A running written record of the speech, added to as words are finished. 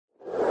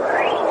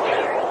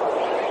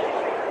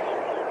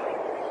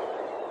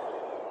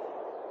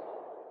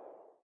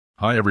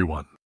Hi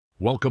everyone,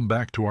 welcome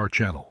back to our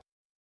channel.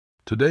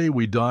 Today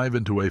we dive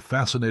into a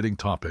fascinating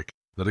topic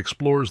that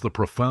explores the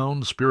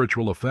profound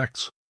spiritual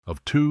effects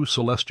of two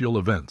celestial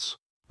events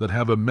that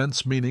have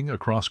immense meaning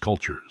across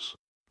cultures: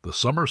 the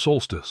summer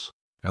solstice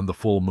and the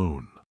full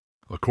moon.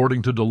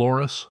 According to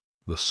Dolores,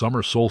 the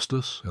summer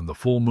solstice and the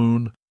full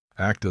moon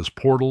act as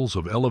portals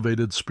of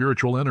elevated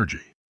spiritual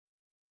energy.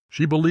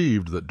 She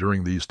believed that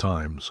during these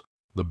times,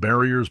 the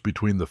barriers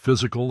between the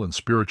physical and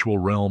spiritual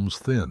realms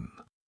thin,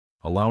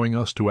 allowing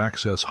us to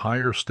access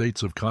higher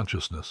states of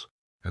consciousness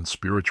and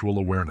spiritual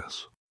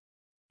awareness.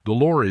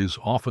 Dolores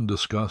often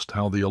discussed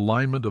how the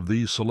alignment of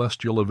these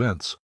celestial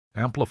events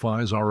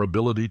amplifies our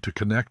ability to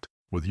connect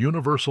with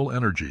universal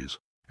energies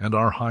and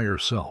our higher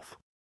self.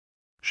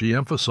 She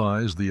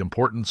emphasized the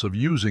importance of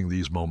using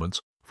these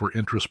moments for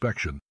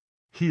introspection,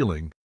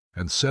 healing,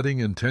 and setting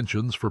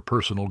intentions for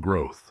personal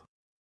growth.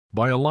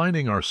 By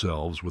aligning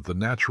ourselves with the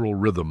natural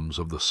rhythms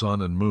of the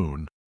sun and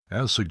moon,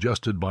 as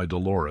suggested by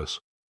Dolores,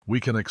 we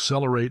can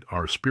accelerate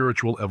our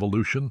spiritual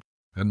evolution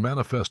and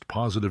manifest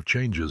positive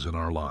changes in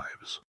our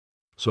lives.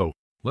 So,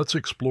 let's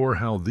explore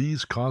how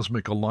these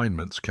cosmic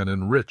alignments can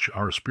enrich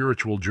our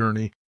spiritual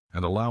journey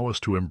and allow us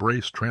to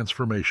embrace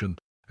transformation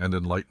and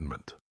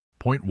enlightenment.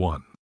 Point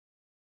 1.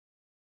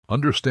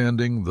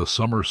 Understanding the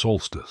summer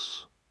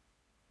solstice.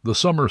 The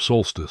summer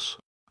solstice,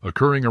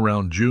 occurring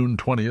around June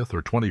 20th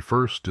or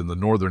 21st in the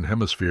Northern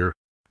Hemisphere,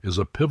 is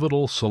a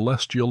pivotal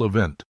celestial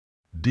event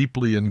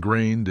deeply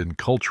ingrained in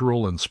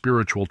cultural and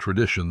spiritual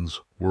traditions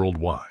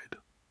worldwide.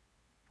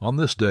 On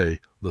this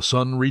day, the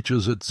sun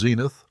reaches its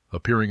zenith,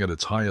 appearing at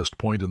its highest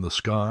point in the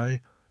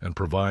sky, and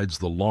provides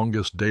the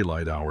longest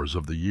daylight hours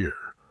of the year.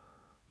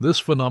 This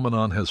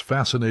phenomenon has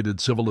fascinated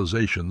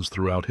civilizations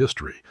throughout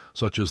history,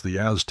 such as the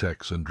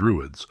Aztecs and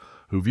Druids,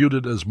 who viewed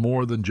it as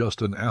more than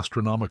just an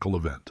astronomical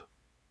event.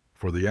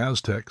 For the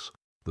Aztecs,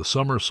 the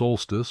summer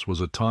solstice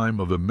was a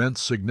time of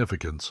immense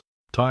significance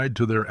tied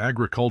to their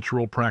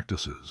agricultural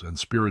practices and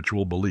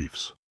spiritual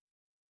beliefs.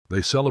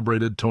 They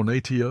celebrated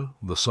Tonatiuh,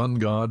 the sun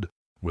god,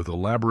 with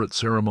elaborate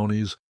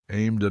ceremonies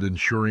aimed at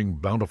ensuring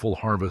bountiful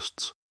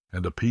harvests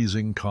and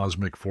appeasing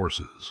cosmic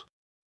forces.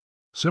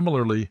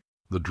 Similarly,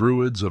 the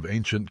Druids of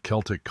ancient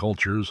Celtic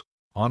cultures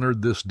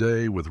honored this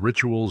day with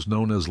rituals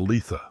known as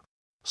Litha,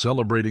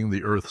 celebrating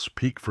the earth's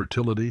peak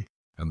fertility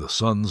and the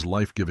sun's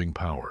life-giving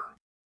power.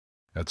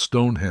 At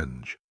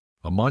Stonehenge,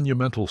 a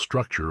monumental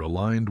structure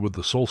aligned with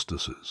the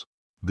solstices,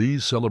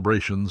 these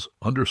celebrations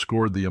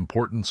underscored the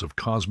importance of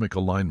cosmic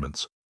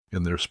alignments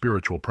in their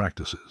spiritual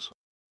practices.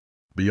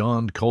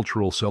 Beyond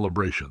cultural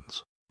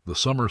celebrations, the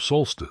summer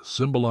solstice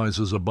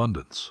symbolizes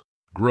abundance,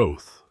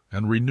 growth,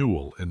 and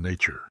renewal in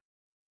nature.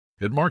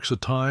 It marks a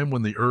time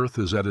when the earth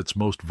is at its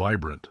most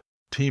vibrant,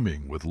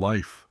 teeming with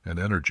life and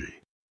energy.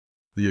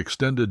 The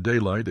extended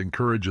daylight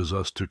encourages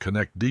us to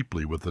connect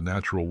deeply with the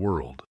natural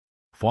world,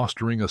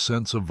 fostering a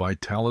sense of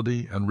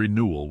vitality and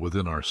renewal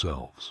within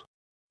ourselves.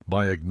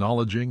 By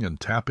acknowledging and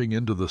tapping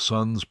into the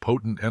sun's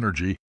potent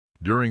energy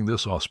during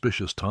this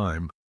auspicious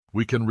time,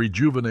 we can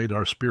rejuvenate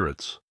our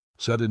spirits,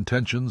 set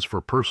intentions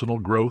for personal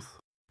growth,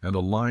 and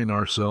align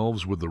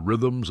ourselves with the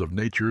rhythms of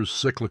nature's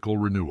cyclical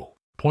renewal.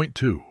 Point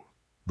 2.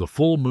 The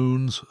full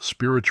moon's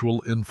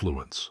spiritual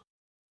influence.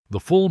 The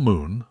full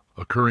moon,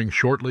 occurring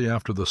shortly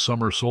after the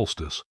summer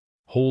solstice,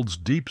 holds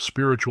deep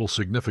spiritual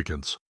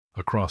significance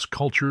across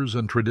cultures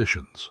and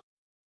traditions.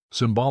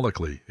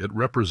 Symbolically, it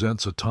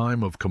represents a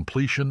time of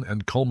completion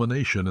and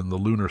culmination in the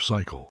lunar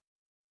cycle,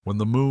 when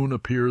the moon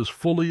appears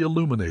fully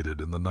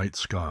illuminated in the night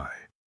sky.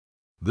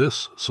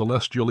 This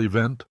celestial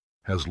event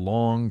has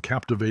long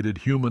captivated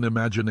human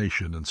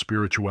imagination and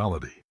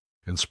spirituality,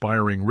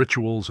 inspiring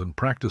rituals and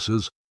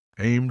practices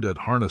aimed at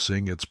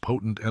harnessing its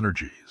potent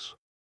energies.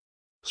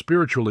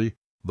 Spiritually,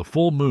 the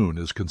full moon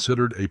is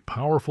considered a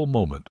powerful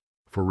moment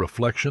for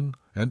reflection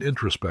and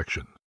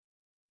introspection.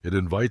 It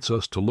invites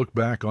us to look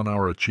back on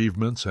our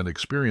achievements and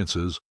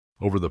experiences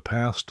over the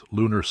past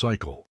lunar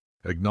cycle,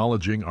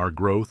 acknowledging our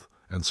growth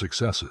and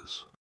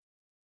successes.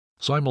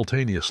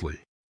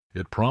 Simultaneously,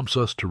 it prompts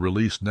us to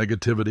release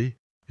negativity,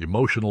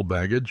 emotional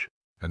baggage,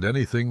 and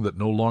anything that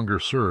no longer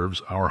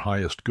serves our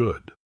highest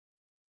good.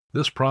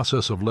 This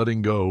process of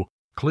letting go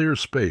clears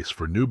space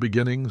for new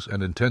beginnings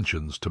and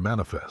intentions to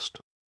manifest.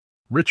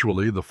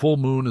 Ritually, the full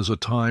moon is a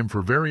time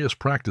for various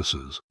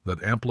practices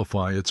that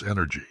amplify its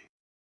energy.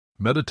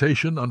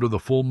 Meditation under the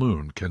full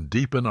moon can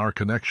deepen our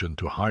connection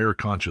to higher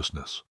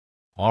consciousness,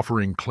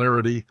 offering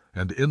clarity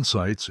and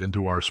insights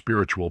into our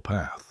spiritual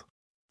path.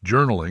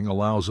 Journaling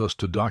allows us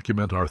to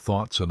document our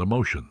thoughts and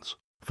emotions,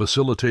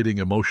 facilitating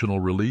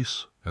emotional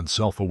release and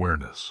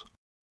self-awareness.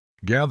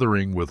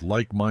 Gathering with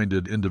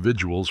like-minded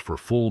individuals for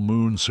full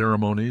moon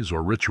ceremonies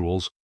or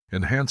rituals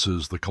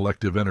enhances the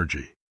collective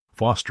energy,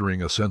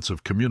 fostering a sense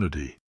of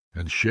community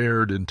and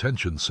shared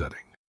intention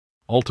setting.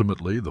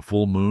 Ultimately, the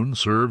full moon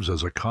serves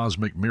as a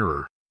cosmic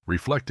mirror,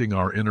 reflecting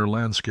our inner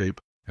landscape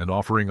and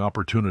offering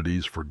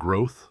opportunities for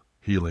growth,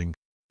 healing,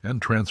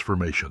 and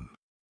transformation.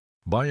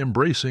 By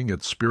embracing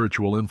its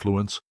spiritual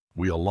influence,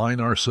 we align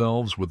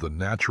ourselves with the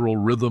natural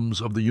rhythms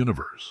of the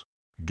universe,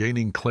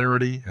 gaining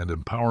clarity and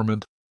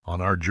empowerment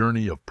on our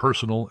journey of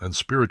personal and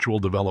spiritual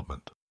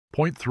development.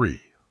 Point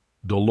 3.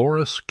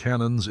 Dolores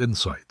Cannon's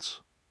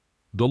Insights.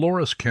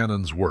 Dolores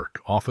Cannon's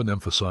work often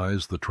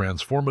emphasized the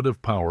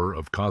transformative power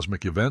of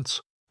cosmic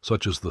events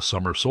such as the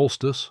summer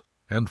solstice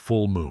and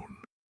full moon.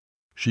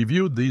 She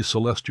viewed these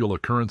celestial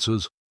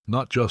occurrences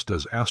not just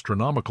as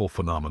astronomical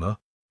phenomena,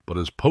 but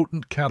as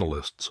potent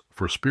catalysts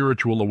for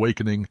spiritual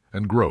awakening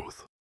and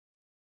growth.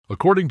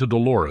 According to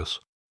Dolores,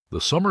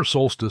 the summer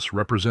solstice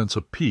represents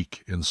a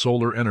peak in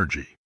solar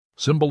energy,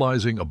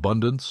 symbolizing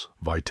abundance,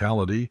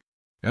 vitality,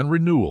 and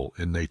renewal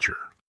in nature.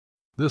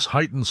 This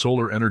heightened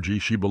solar energy,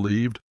 she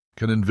believed,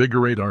 can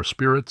invigorate our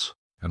spirits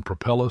and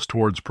propel us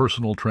towards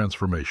personal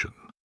transformation.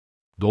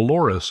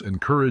 Dolores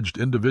encouraged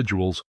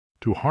individuals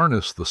to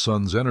harness the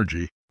sun's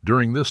energy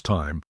during this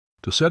time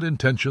to set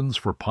intentions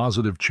for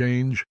positive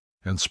change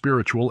and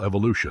spiritual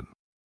evolution.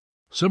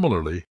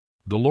 Similarly,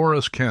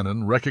 Dolores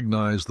Cannon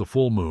recognized the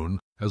full moon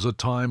as a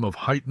time of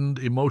heightened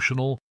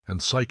emotional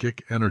and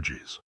psychic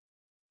energies.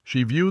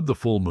 She viewed the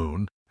full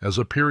moon as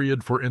a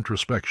period for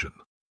introspection,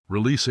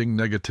 releasing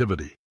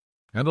negativity,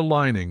 and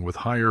aligning with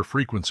higher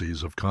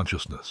frequencies of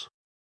consciousness.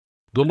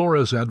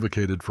 Dolores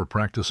advocated for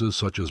practices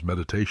such as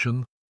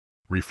meditation,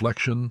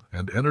 reflection,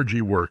 and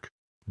energy work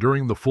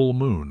during the full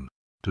moon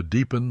to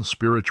deepen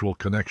spiritual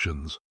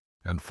connections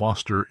and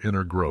foster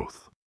inner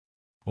growth.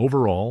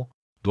 Overall,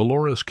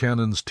 Dolores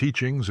Cannon's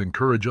teachings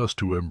encourage us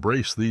to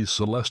embrace these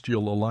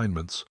celestial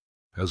alignments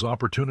as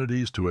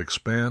opportunities to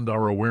expand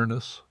our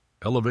awareness,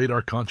 elevate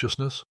our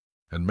consciousness,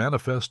 and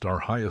manifest our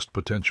highest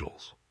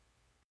potentials.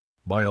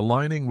 By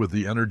aligning with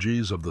the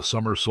energies of the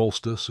summer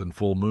solstice and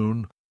full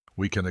moon,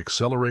 we can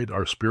accelerate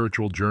our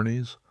spiritual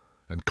journeys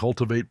and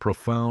cultivate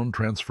profound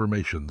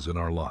transformations in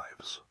our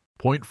lives.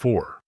 Point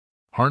 4.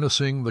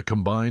 Harnessing the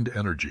combined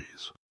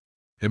energies.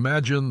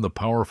 Imagine the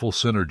powerful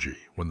synergy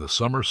when the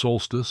summer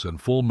solstice and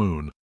full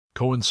moon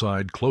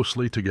coincide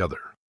closely together.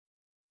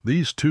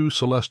 These two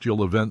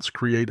celestial events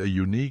create a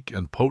unique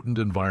and potent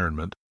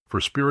environment for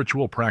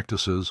spiritual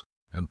practices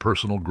and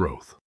personal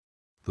growth.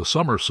 The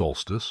summer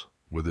solstice,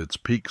 with its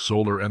peak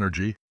solar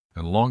energy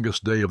and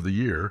longest day of the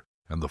year,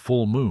 and the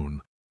full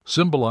moon,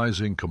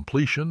 symbolizing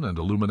completion and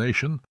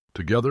illumination,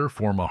 together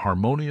form a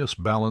harmonious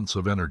balance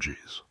of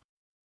energies.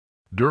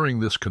 During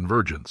this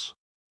convergence,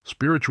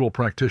 spiritual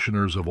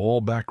practitioners of all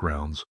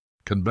backgrounds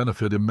can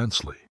benefit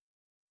immensely.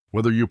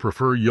 Whether you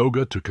prefer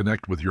yoga to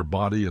connect with your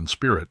body and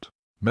spirit,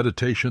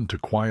 meditation to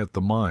quiet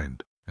the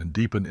mind and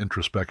deepen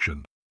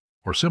introspection,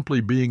 or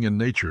simply being in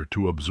nature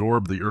to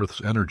absorb the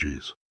earth's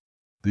energies,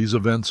 these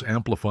events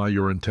amplify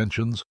your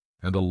intentions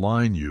and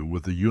align you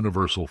with the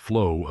universal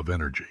flow of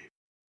energy.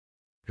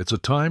 It's a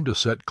time to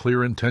set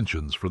clear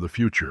intentions for the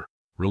future,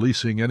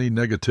 releasing any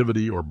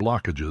negativity or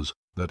blockages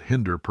that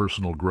hinder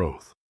personal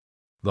growth.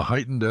 The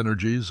heightened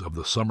energies of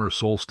the summer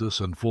solstice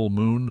and full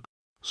moon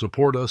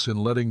support us in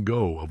letting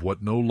go of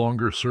what no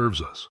longer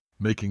serves us,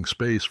 making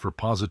space for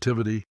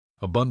positivity,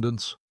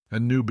 abundance,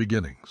 and new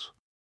beginnings.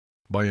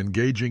 By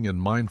engaging in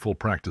mindful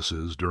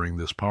practices during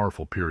this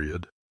powerful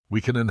period, we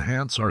can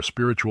enhance our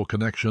spiritual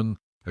connection,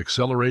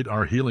 accelerate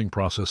our healing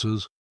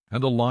processes,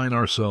 and align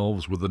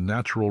ourselves with the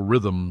natural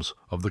rhythms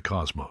of the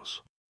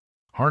cosmos.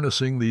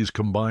 Harnessing these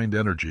combined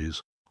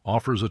energies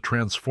offers a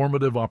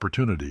transformative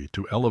opportunity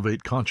to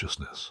elevate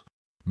consciousness,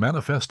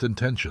 manifest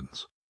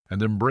intentions,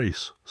 and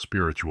embrace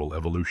spiritual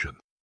evolution.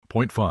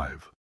 Point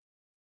 5.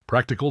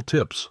 Practical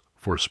tips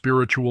for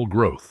spiritual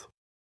growth.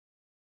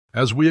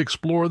 As we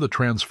explore the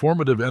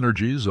transformative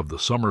energies of the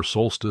summer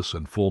solstice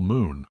and full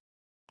moon,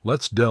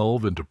 let's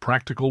delve into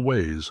practical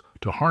ways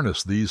to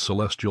harness these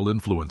celestial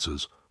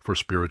influences for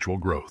spiritual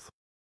growth.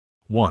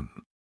 1.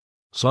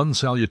 Sun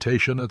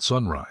salutation at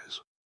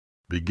sunrise.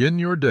 Begin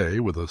your day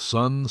with a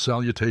sun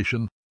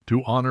salutation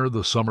to honor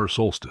the summer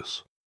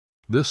solstice.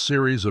 This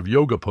series of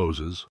yoga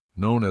poses,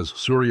 known as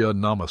Surya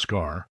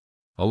Namaskar,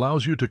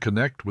 allows you to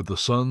connect with the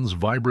sun's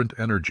vibrant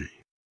energy.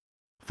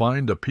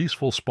 Find a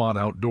peaceful spot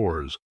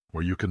outdoors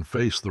where you can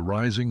face the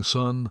rising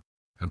sun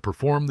and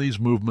perform these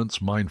movements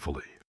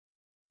mindfully.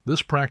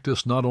 This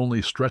practice not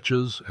only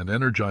stretches and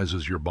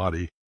energizes your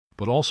body,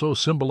 but also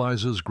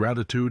symbolizes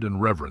gratitude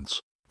and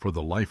reverence for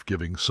the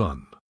life-giving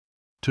sun.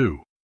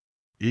 2.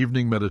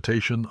 Evening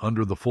meditation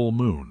under the full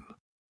moon.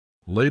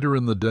 Later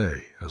in the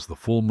day, as the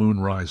full moon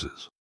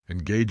rises,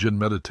 engage in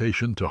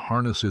meditation to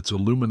harness its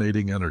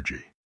illuminating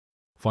energy.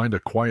 Find a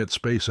quiet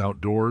space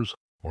outdoors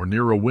or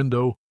near a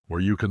window where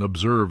you can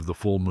observe the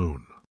full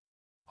moon.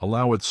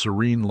 Allow its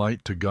serene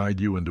light to guide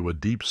you into a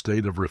deep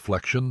state of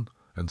reflection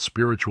and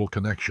spiritual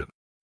connection.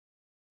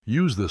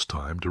 Use this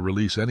time to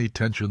release any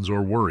tensions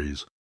or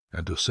worries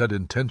and to set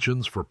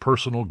intentions for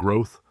personal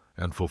growth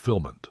and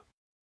fulfillment.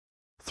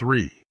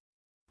 3.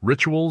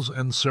 Rituals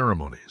and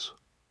ceremonies.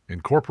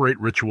 Incorporate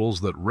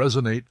rituals that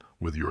resonate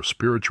with your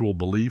spiritual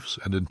beliefs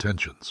and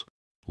intentions.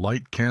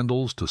 Light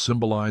candles to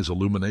symbolize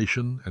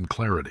illumination and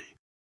clarity.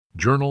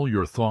 Journal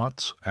your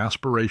thoughts,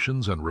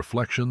 aspirations, and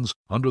reflections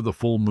under the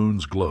full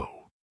moon's glow.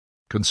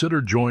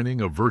 Consider joining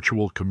a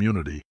virtual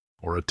community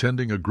or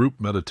attending a group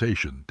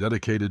meditation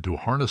dedicated to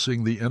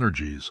harnessing the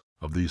energies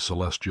of these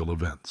celestial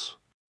events.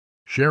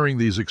 Sharing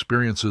these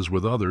experiences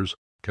with others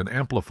can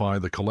amplify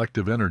the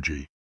collective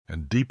energy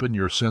and deepen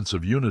your sense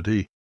of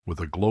unity with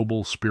a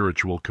global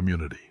spiritual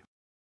community.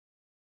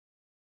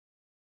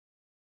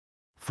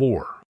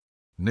 4.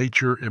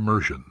 Nature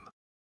immersion.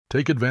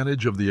 Take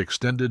advantage of the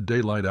extended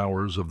daylight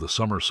hours of the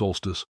summer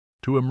solstice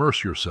to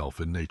immerse yourself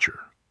in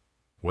nature.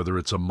 Whether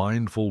it's a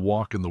mindful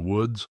walk in the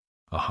woods,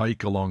 a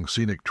hike along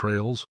scenic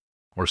trails,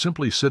 or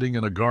simply sitting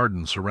in a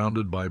garden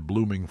surrounded by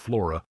blooming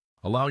flora,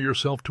 allow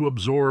yourself to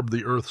absorb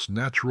the Earth's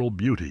natural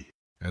beauty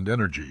and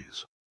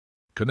energies.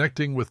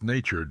 Connecting with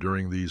nature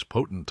during these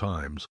potent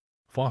times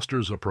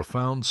fosters a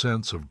profound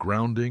sense of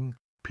grounding,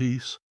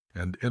 peace,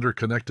 and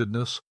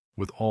interconnectedness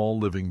with all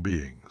living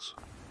beings.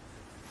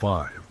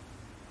 5.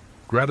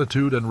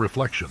 Gratitude and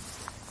reflection.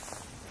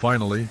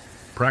 Finally,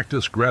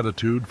 practice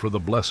gratitude for the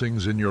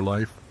blessings in your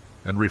life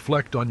and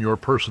reflect on your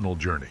personal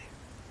journey.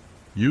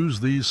 Use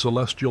these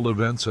celestial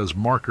events as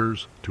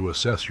markers to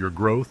assess your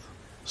growth,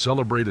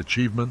 celebrate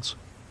achievements,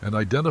 and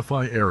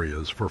identify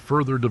areas for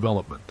further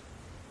development.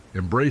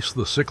 Embrace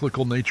the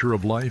cyclical nature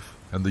of life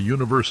and the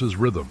universe's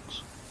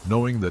rhythms,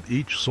 knowing that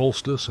each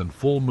solstice and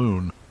full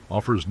moon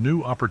offers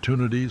new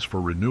opportunities for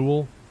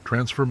renewal,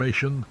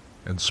 transformation,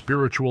 and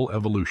spiritual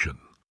evolution.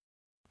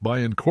 By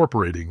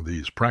incorporating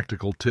these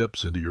practical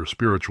tips into your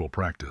spiritual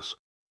practice,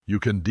 you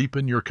can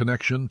deepen your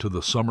connection to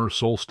the summer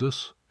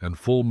solstice and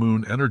full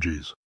moon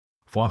energies,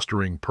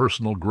 fostering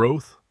personal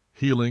growth,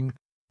 healing,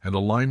 and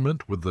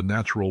alignment with the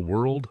natural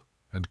world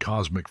and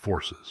cosmic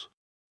forces.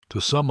 To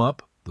sum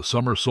up, the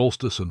summer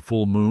solstice and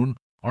full moon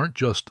aren't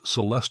just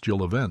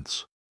celestial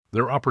events,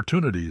 they're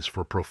opportunities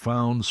for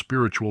profound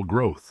spiritual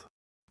growth.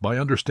 By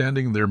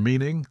understanding their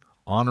meaning,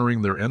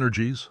 honoring their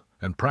energies,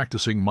 and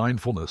practicing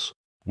mindfulness,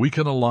 we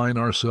can align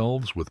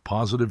ourselves with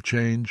positive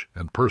change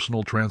and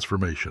personal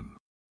transformation.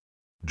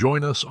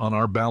 Join us on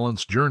our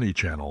Balanced Journey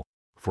channel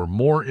for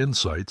more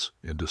insights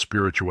into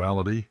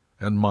spirituality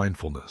and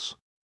mindfulness.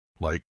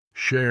 Like,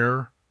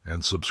 share,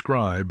 and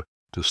subscribe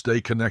to stay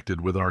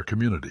connected with our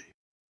community.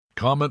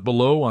 Comment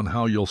below on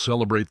how you'll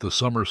celebrate the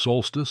summer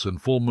solstice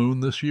and full moon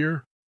this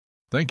year.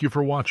 Thank you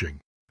for watching,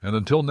 and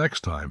until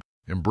next time,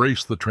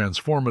 embrace the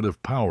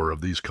transformative power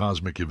of these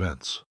cosmic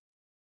events.